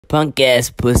Punk ass,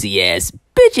 pussy ass,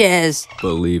 bitch ass.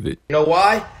 Believe it. You know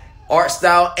why? Art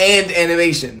style and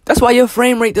animation. That's why your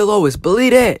frame rate the lowest.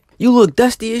 Believe that. You look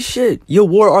dusty as shit. Your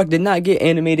war arc did not get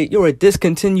animated. You're a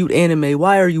discontinued anime.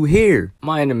 Why are you here?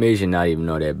 My animation not even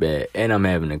all that bad, and I'm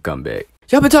having a comeback.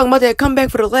 Y'all been talking about that comeback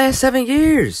for the last 7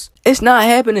 years. It's not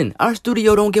happening. Our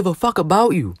studio don't give a fuck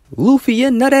about you. Luffy,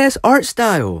 your nut-ass art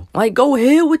style. Like, go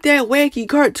ahead with that wacky,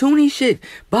 cartoony shit.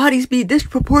 Bodies be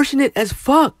disproportionate as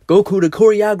fuck. Goku, the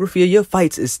choreography of your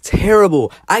fights is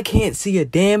terrible. I can't see a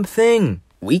damn thing.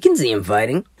 We can see him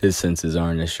fighting. His senses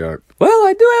aren't as sharp. Well,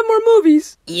 I do have more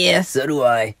movies. Yeah, so do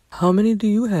I. How many do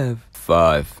you have?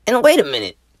 5. And wait a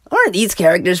minute. Aren't these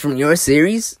characters from your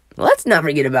series? Let's not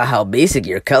forget about how basic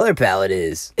your color palette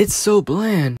is. It's so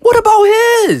bland. What about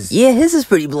his? Yeah, his is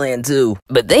pretty bland too.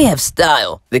 But they have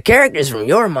style. The characters from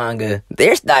your manga,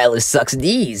 their style is sucks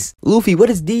D's. Luffy, what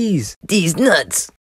is these? D's nuts.